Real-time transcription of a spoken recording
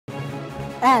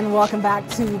And welcome back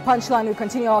to Punchline. We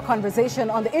continue our conversation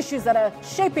on the issues that are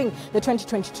shaping the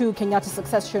 2022 Kenyatta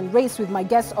succession race with my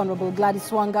guest, Honorable Gladys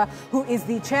Wanga, who is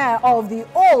the chair of the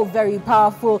all very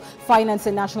powerful Finance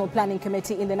and National Planning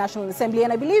Committee in the National Assembly.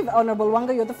 And I believe, Honorable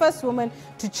Wanga, you're the first woman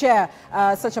to chair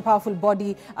such a powerful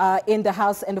body in the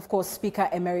House, and of course, Speaker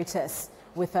Emeritus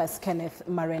with us, Kenneth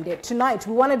Marende. Tonight,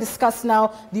 we want to discuss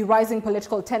now the rising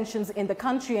political tensions in the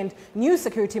country, and new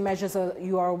security measures,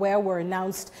 you are aware, were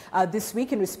announced this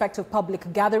week in respect of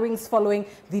public gatherings following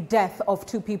the death of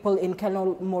two people in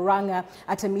Murang'a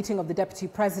at a meeting of the Deputy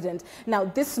President. Now,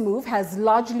 this move has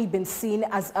largely been seen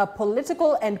as a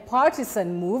political and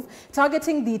partisan move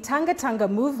targeting the Tanga Tanga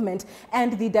movement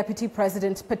and the Deputy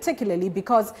President particularly,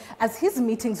 because as his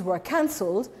meetings were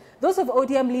cancelled, those of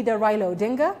ODM leader Raila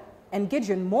Odinga and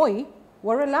Gideon Moi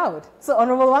were allowed. So,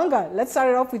 Honorable Wanga, let's start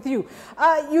it off with you.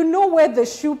 You know where the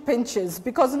shoe pinches,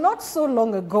 because not so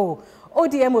long ago,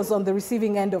 ODM was on the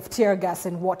receiving end of tear gas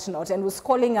and whatnot and was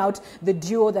calling out the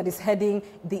duo that is heading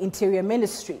the Interior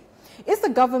Ministry. Is the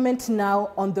government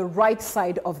now on the right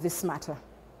side of this matter?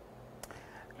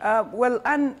 Well,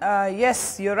 Anne,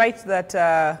 yes, you're right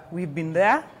that we've been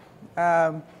there.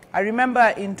 I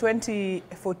remember in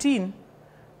 2014,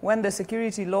 when the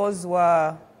security laws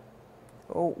were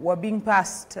being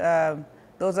passed, there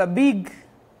was a big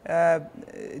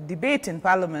debate in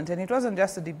Parliament, and it wasn't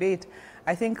just a debate.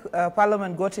 I think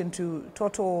Parliament got into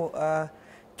total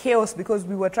chaos because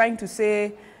we were trying to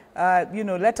say, you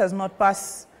know, let us not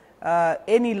pass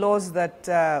any laws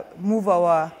that move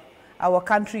our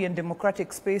country and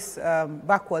democratic space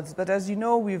backwards. But as you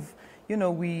know, we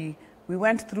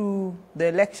went through the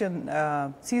election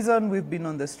season. We've been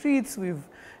on the streets. We've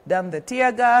done the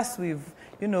tear gas. We've,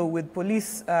 you know, with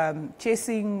police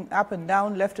chasing up and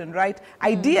down, left and right.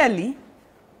 Ideally,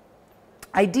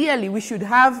 we should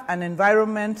have an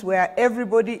environment where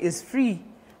everybody is free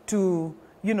to,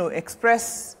 you know,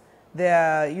 express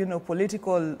their, you know,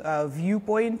 political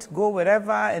viewpoint, go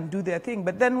wherever and do their thing.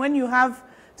 But then when you have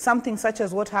something such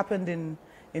as what happened in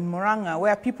Murang'a,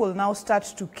 where people now start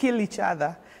to kill each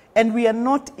other, and we are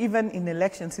not even in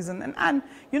election season. And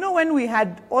you know, when we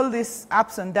had all these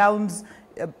ups and downs,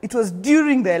 it was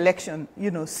during the election,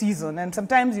 you know, season. And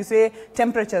sometimes you say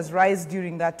temperatures rise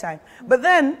during that time. But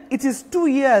then it is 2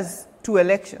 years to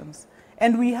elections.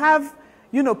 And we have,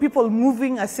 you know, people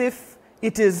moving as if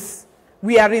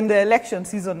we are in the election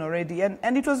season already.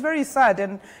 And it was very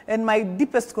sad. And my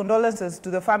deepest condolences to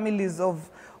the families of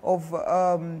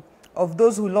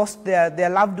those who lost their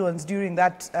loved ones during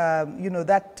that, you know,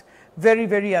 that very,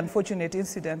 very unfortunate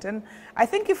incident. And I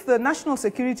think if the National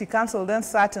Security Council then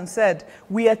sat and said,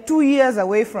 we are 2 years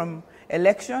away from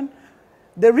election,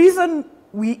 the reason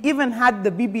we even had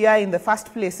the BBI in the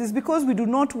first place is because we do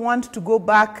not want to go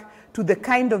back to the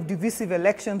kind of divisive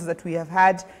elections that we have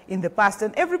had in the past.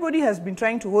 And everybody has been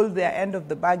trying to hold their end of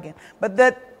the bargain. But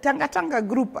the Tanga Tanga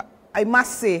group, I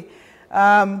must say,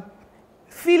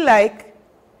 feel like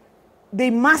they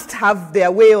must have their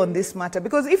way on this matter.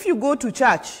 Because if you go to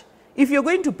church, if you're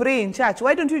going to pray in church,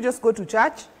 why don't you just go to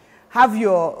church, have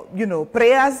your, you know,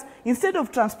 prayers, instead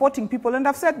of transporting people? And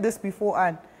I've said this before,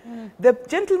 Anne. The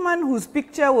gentleman whose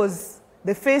picture was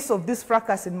the face of this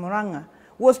fracas in Murang'a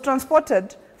was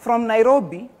transported from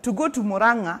Nairobi to go to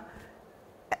Murang'a.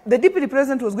 The Deputy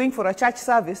President was going for a church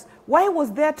service. Why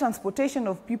was there transportation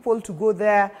of people to go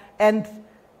there and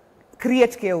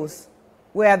create chaos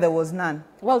where there was none?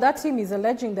 Well, that team is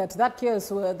alleging that that chaos,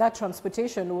 that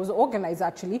transportation was organized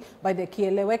actually by the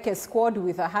Kieleweke squad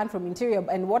with a hand from Interior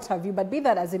and what have you, but be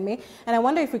that as it may. And I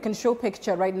wonder if we can show a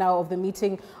picture right now of the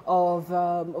meeting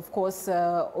of course,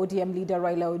 ODM leader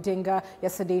Raila Odinga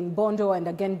yesterday in Bondo, and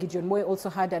again, Gideon Moi also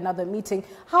had another meeting.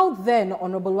 How then,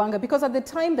 Honorable Wanga, because at the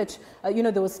time that, you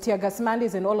know, there was tear gas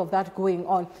mandates and all of that going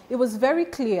on, it was very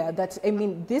clear that, I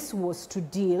mean, this was to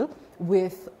deal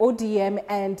with ODM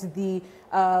and the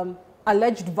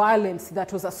alleged violence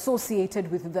that was associated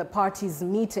with the party's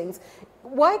meetings.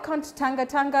 Why can't Tanga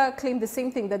Tanga claim the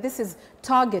same thing, that this is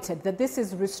targeted, that this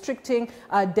is restricting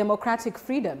democratic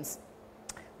freedoms?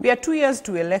 We are 2 years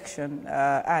to election,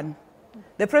 and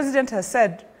the president has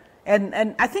said,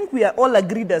 and I think we are all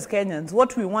agreed as Kenyans,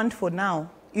 what we want for now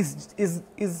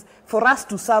is for us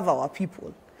to serve our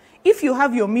people. If you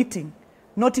have your meeting,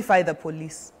 notify the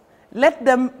police. Let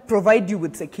them provide you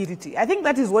with security. I think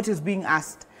that is what is being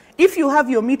asked. If you have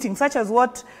your meeting, such as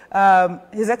what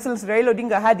His Excellency Raila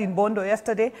Odinga had in Bondo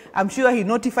yesterday, I'm sure he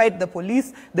notified the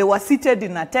police. They were seated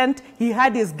in a tent. He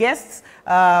had his guests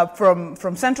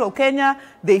from central Kenya.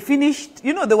 They finished,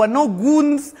 you know, there were no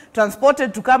goons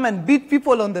transported to come and beat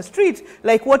people on the street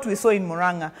like what we saw in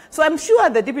Murang'a. So I'm sure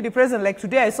the Deputy President, like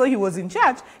today I saw he was in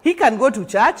church, he can go to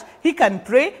church, he can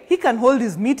pray, he can hold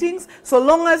his meetings, so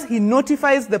long as he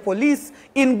notifies the police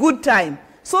in good time,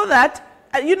 so that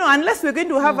you know, unless we're going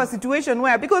to have a situation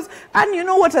where, because, and you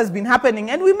know what has been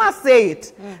happening, and we must say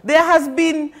it, there has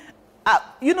been,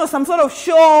 you know, some sort of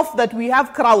show off that we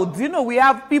have crowds, you know, we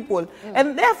have people,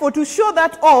 and therefore to show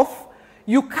that off,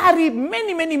 you carry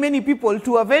many people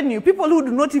to a venue, people who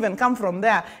do not even come from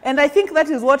there. And I think that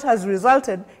is what has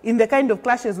resulted in the kind of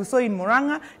clashes we saw in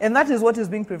Murang'a, and that is what is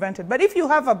being prevented. But if you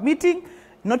have a meeting,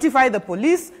 notify the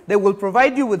police, they will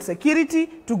provide you with security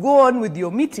to go on with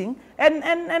your meeting, and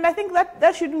I think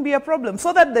that shouldn't be a problem,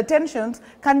 so that the tensions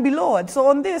can be lowered. So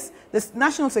on this, the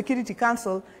National Security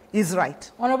Council is right.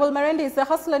 Honorable Marende, is the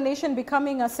Hustler Nation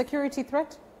becoming a security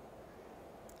threat?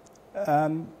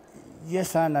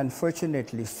 Yes, and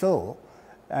unfortunately so.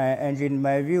 And in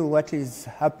my view, what is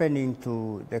happening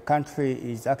to the country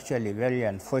is actually very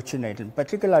unfortunate, and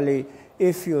particularly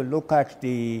if you look at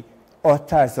the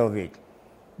authors of it.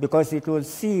 Because it will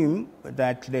seem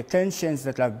that the tensions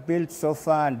that have built so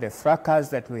far and the fracas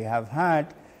that we have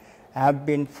had have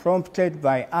been prompted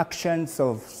by actions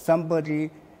of somebody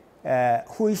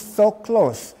who is so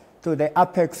close to the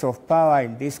apex of power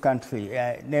in this country,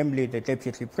 namely the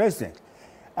Deputy President.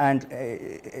 And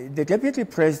the Deputy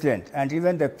President, and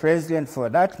even the President for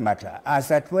that matter, as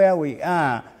at where we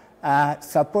are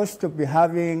supposed to be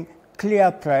having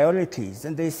clear priorities,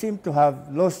 and they seem to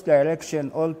have lost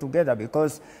direction altogether,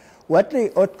 because what they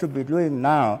ought to be doing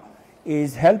now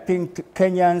is helping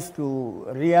Kenyans to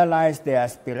realize their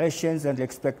aspirations and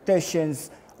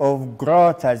expectations of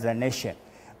growth as a nation.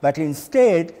 But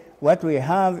instead, what we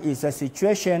have is a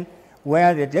situation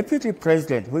where the Deputy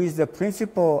President, who is the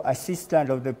principal assistant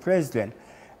of the President,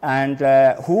 and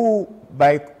who,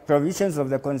 by provisions of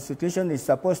the Constitution, is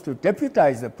supposed to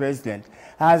deputize the President,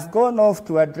 has gone off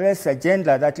to address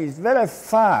agenda that is very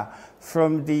far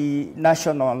from the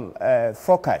national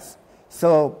focus.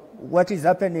 So what is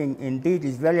happening indeed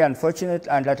is very unfortunate,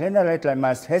 and at any rate I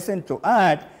must hasten to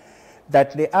add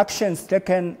that the actions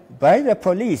taken by the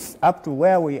police up to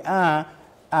where we are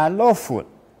lawful.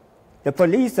 The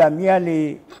police are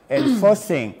merely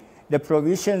enforcing the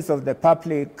provisions of the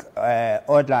Public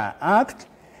Order Act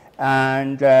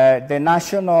and the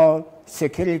National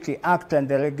Security Act and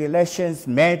the regulations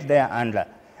made thereunder.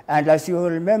 And as you will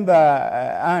remember,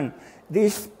 Anne,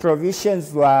 these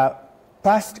provisions were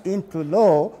passed into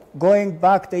law going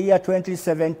back the year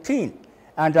 2017.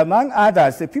 And among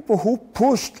others, the people who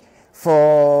pushed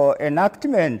for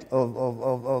enactment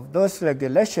of those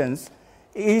regulations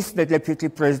is the Deputy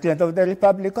President of the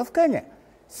Republic of Kenya.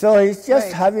 So he's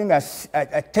just having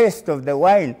a taste of the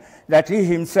wine that he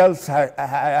himself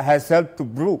has helped to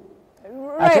brew.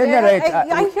 Right. At any rate,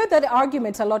 I hear that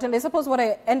argument a lot, and I suppose what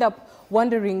I end up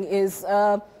wondering is,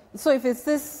 so if it's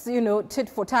this, you know, tit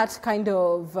for tat kind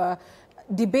of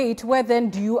debate, where then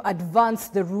do you advance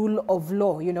the rule of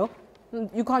law, you know?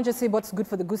 You can't just say what's good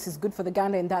for the goose is good for the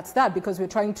gander, and that's that, because we're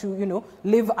trying to, you know,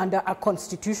 live under a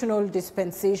constitutional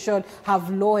dispensation, have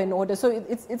law and order. So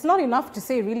it's not enough to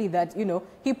say really that, you know,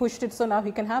 he pushed it, so now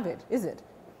he can have it, is it?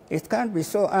 It can't be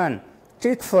so, Anne.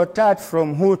 Tit for tat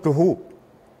from who to who?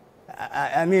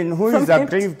 I mean, who is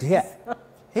aggrieved here?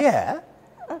 Here?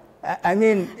 I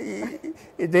mean,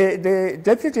 the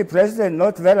Deputy President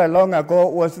not very long ago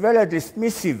was very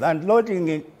dismissive and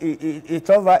loading it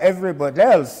over everybody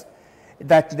else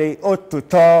that they ought to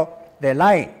toe the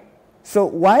line. So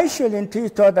why shouldn't he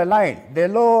toe the line? The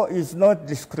law is not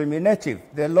discriminative.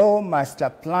 The law must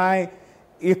apply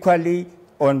equally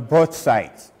on both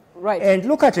sides. Right. And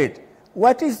look at it.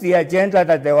 What is the agenda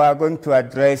that they were going to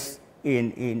address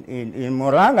in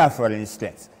Murang'a, for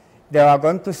instance? They were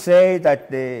going to say that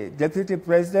the Deputy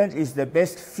President is the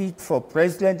best fit for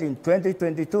President in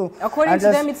 2022. According to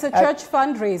them, it's a church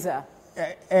fundraiser.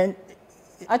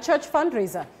 A church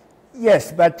fundraiser.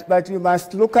 Yes, but you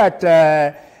must look at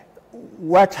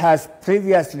what has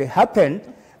previously happened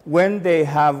when they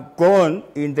have gone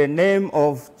in the name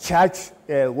of church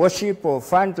worship or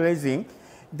fundraising.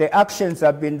 The actions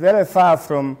have been very far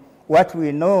from what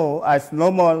we know as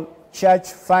normal church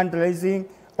fundraising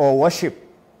or worship.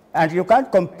 And you can't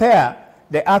compare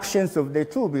the actions of the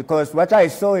two, because what I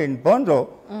saw in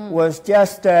Bondo was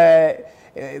just a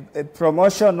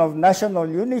promotion of national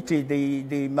unity.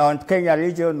 The Mount Kenya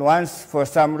region wants, for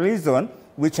some reason,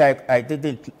 which I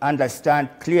didn't understand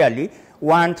clearly,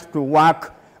 want to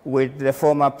work with the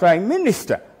former Prime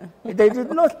Minister. They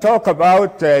did not talk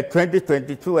about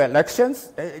 2022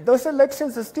 elections. Those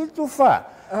elections are still too far.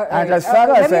 And as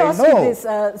far as I know... Let me ask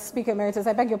you this, Speaker Emeritus.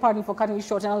 I beg your pardon for cutting you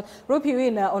short, and I'll rope you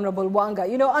in, Honorable Wanga.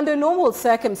 You know, under normal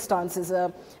circumstances,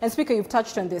 and Speaker, you've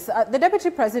touched on this, the Deputy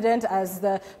President, as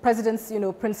the President's,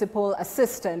 principal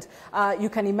assistant, you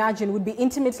can imagine, would be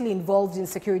intimately involved in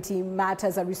security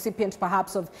matters, a recipient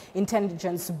perhaps of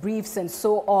intelligence briefs and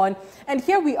so on. And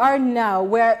here we are now,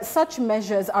 where such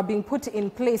measures are being put in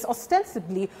place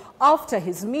ostensibly after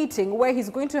his meeting, where he's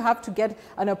going to have to get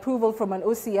an approval from an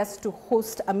OCS to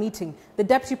host a meeting, the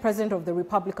Deputy President of the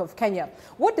Republic of Kenya.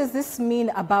 What does this mean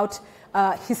about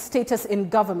his status in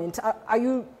government? Are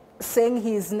you saying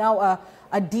he is now a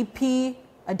DP,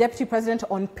 a Deputy President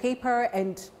on paper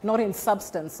and not in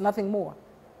substance, nothing more?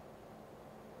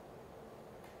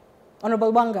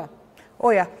 Honorable Wanga.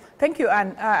 Oh, yeah. Thank you,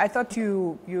 Anne. I thought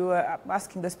you were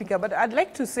asking the Speaker, but I'd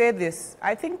like to say this.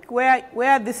 I think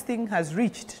where this thing has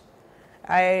reached,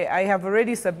 I have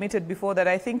already submitted before that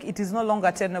I think it is no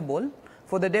longer tenable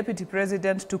for the Deputy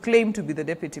President to claim to be the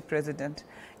Deputy President.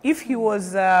 If he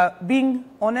was being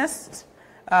honest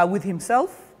with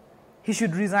himself, he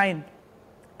should resign.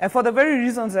 For the very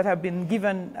reasons that have been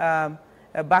given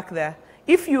back there.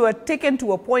 If you are taken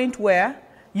to a point where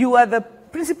you are the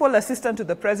principal assistant to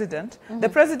the President, the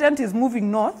President is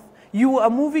moving north, you are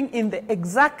moving in the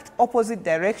exact opposite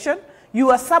direction,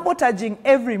 you are sabotaging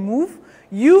every move,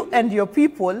 you and your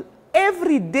people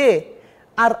every day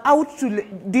are out to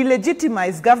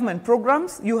delegitimize government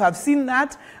programs. You have seen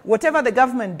that. Whatever the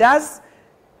government does,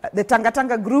 the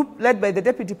Tanga group, led by the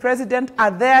Deputy President, are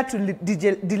there to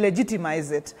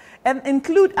delegitimize it. And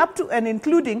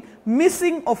including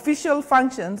missing official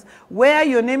functions where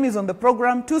your name is on the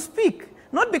program to speak.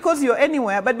 Not because you're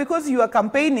anywhere, but because you are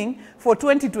campaigning for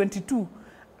 2022.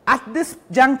 At this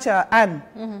juncture, Anne,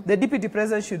 the Deputy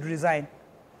President should resign.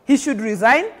 He should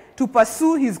resign to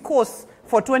pursue his course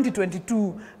for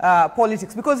 2022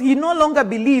 politics, because he no longer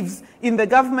believes in the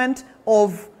government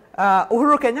of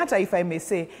Uhuru Kenyatta, if I may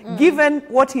say, given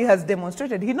what he has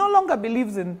demonstrated. He no longer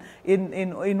believes in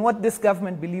what this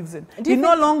government believes in. He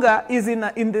no longer is in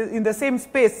the same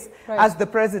space as the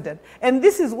President. And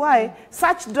this is why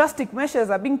such drastic measures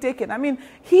are being taken. I mean,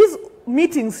 his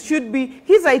meetings should be,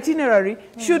 his itinerary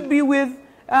should be with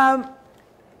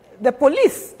the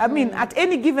police, I mean, at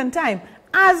any given time,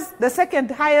 as the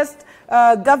second highest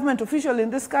government official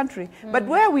in this country. But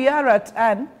where we are at,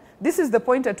 Anne, this is the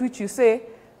point at which you say,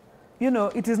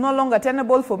 it is no longer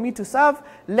tenable for me to serve,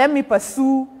 let me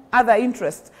pursue other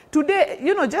interests. Today,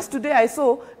 just today I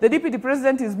saw the Deputy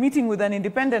President is meeting with an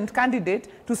independent candidate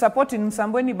to support in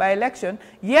Msambweni by-election,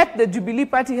 yet the Jubilee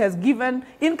Party has given,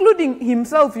 including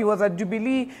himself, he was at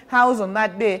Jubilee House on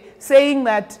that day, saying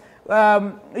that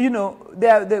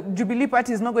the Jubilee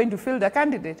Party is not going to field a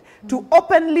candidate. To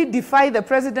openly defy the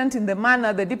President in the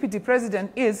manner the Deputy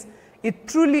President is, it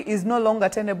truly is no longer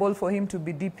tenable for him to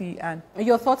be DP. And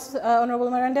your thoughts,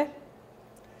 Honorable Marende?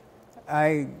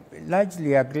 I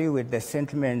largely agree with the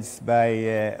sentiments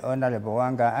by Honorable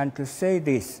Wanga, and to say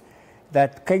this,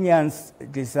 that Kenyans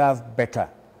deserve better.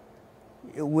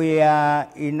 We are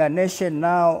in a nation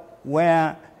now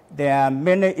where there are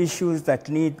many issues that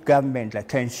need government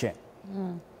attention.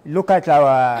 Look at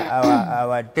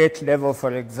our debt level,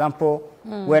 for example.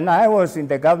 When I was in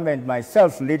the government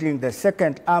myself, leading the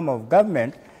second arm of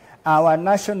government, our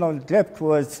national debt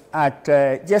was at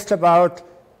just about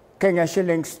Kenya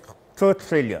shillings 2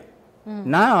 trillion.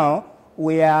 Now,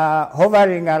 we are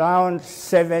hovering around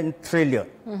 7 trillion.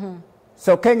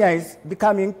 So Kenya is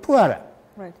becoming poorer.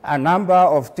 Right. A number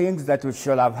of things that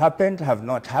should have happened have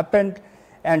not happened.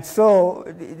 And so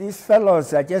these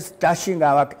fellows are just dashing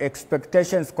our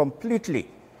expectations completely.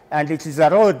 And it is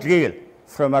a raw deal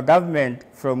from a government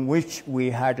from which we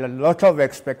had a lot of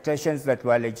expectations that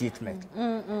were legitimate.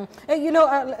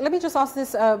 Let me just ask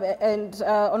this,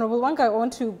 Honorable Wanga, I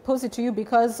want to pose it to you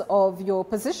because of your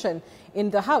position in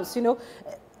the House.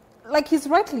 Like he's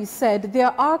rightly said,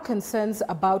 there are concerns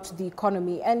about the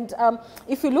economy. And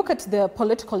if you look at the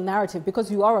political narrative,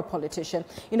 because you are a politician,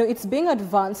 it's being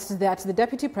advanced that the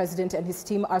Deputy President and his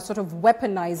team are sort of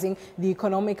weaponizing the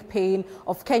economic pain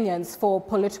of Kenyans for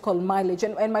political mileage.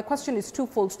 And my question is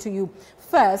twofold to you.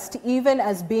 First, even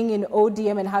as being in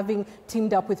ODM and having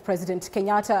teamed up with President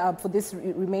Kenyatta for this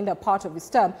remainder part of his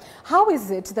term, how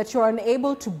is it that you're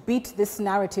unable to beat this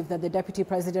narrative that the Deputy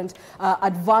President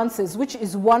advances, which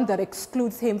is one that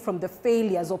excludes him from the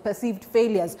failures or perceived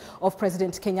failures of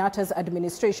President Kenyatta's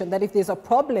administration, that if there's a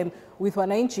problem with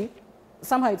wananchi,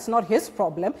 somehow it's not his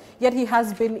problem, yet he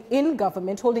has been in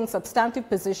government holding substantive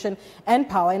position and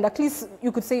power, and at least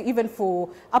you could say even for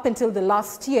up until the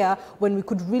last year when we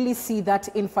could really see that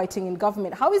infighting in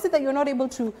government. How is it that you're not able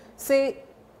to say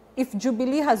if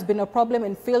Jubilee has been a problem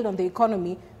and failed on the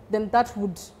economy, then that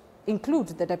would include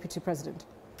the Deputy President?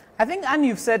 I think, Anne,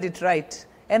 you've said it right.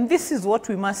 And this is what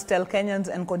we must tell Kenyans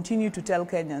and continue to tell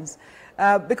Kenyans.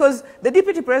 Because the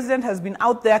Deputy President has been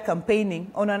out there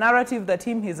campaigning on a narrative that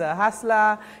he's a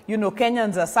hustler, you know,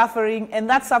 Kenyans are suffering, and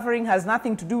that suffering has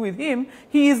nothing to do with him.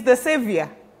 He is the savior.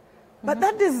 But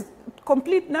that is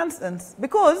complete nonsense.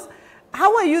 Because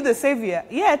how are you the savior?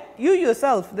 Yet, you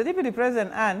yourself, the Deputy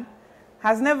President, Anne,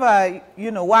 has never,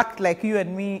 you know, worked like you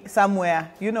and me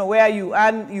somewhere, you know, where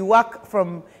you work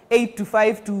from 8 to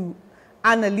 5 to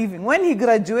earn a living. When he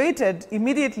graduated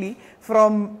immediately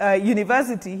from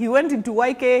university, he went into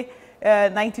YK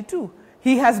 92.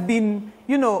 He has been,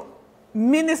 you know,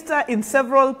 minister in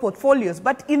several portfolios.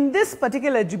 But in this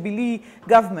particular Jubilee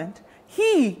government,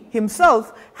 he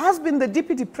himself has been the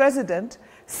Deputy President,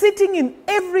 sitting in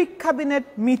every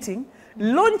cabinet meeting,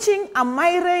 launching a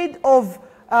myriad of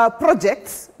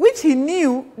projects which he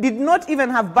knew did not even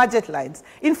have budget lines.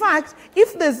 In fact,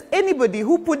 if there's anybody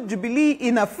who put Jubilee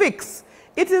in a fix,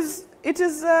 it is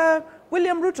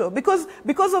William Ruto,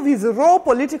 because of his raw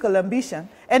political ambition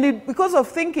and because of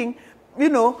thinking, you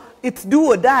know, it's do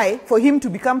or die for him to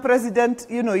become president,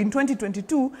 you know, in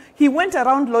 2022, he went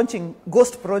around launching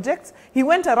ghost projects. He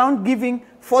went around giving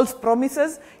false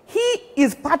promises. He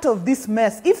is part of this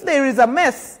mess. If there is a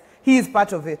mess, he is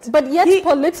part of it. But yet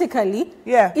politically,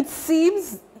 it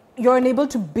seems you're unable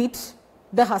to beat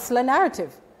the hustler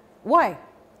narrative. Why?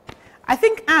 I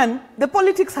think, Anne, the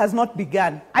politics has not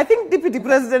begun. I think Deputy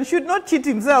President should not cheat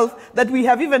himself that we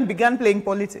have even begun playing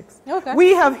politics. Okay.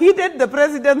 We have heeded the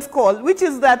President's call, which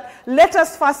is that let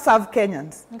us first serve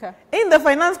Kenyans. Okay. In the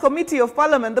Finance Committee of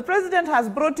Parliament, the President has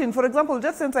brought in, for example,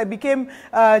 just since I became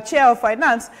Chair of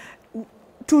Finance,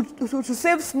 to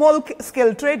save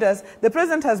small-scale traders, the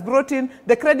President has brought in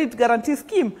the credit guarantee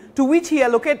scheme, to which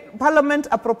Parliament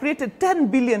appropriated 10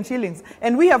 billion shillings.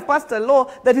 And we have passed a law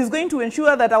that is going to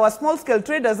ensure that our small-scale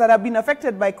traders that have been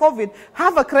affected by COVID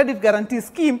have a credit guarantee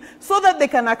scheme so that they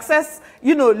can access,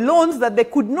 you know, loans that they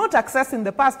could not access in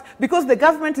the past, because the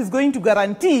government is going to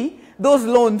guarantee those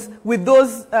loans with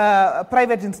those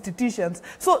private institutions.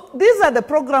 So these are the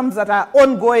programs that are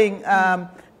ongoing,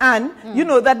 and, you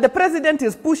know, that the President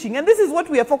is pushing. And this is what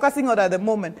we are focusing on at the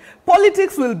moment.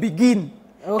 Politics will begin.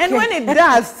 Okay. And when it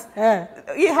does,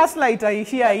 it has like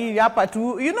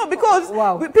you know, because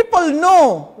people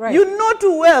know, you know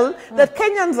too well that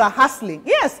Kenyans are hustling.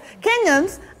 Yes,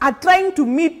 Kenyans are trying to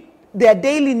meet their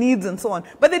daily needs and so on.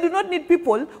 But they do not need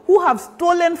people who have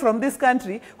stolen from this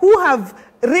country, who have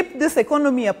ripped this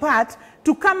economy apart,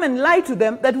 to come and lie to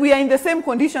them that we are in the same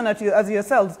condition as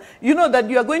yourselves. You know, that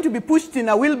you are going to be pushed in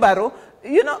a wheelbarrow.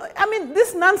 You know, I mean,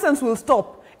 this nonsense will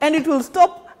stop. And it will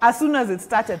stop as soon as it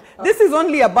started. This is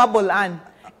only a bubble, Anne.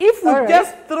 If we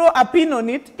just throw a pin on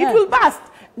it, it will burst.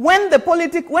 When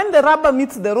the rubber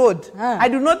meets the road, I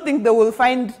do not think they will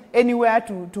find anywhere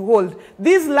to hold.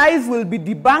 These lies will be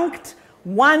debunked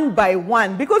one by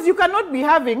one, because you cannot be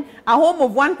having a home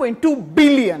of 1.2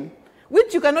 billion,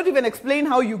 which you cannot even explain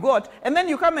how you got, and then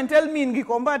you come and tell me in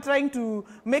Gikomba trying to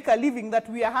make a living that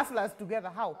we are hustlers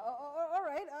together. How?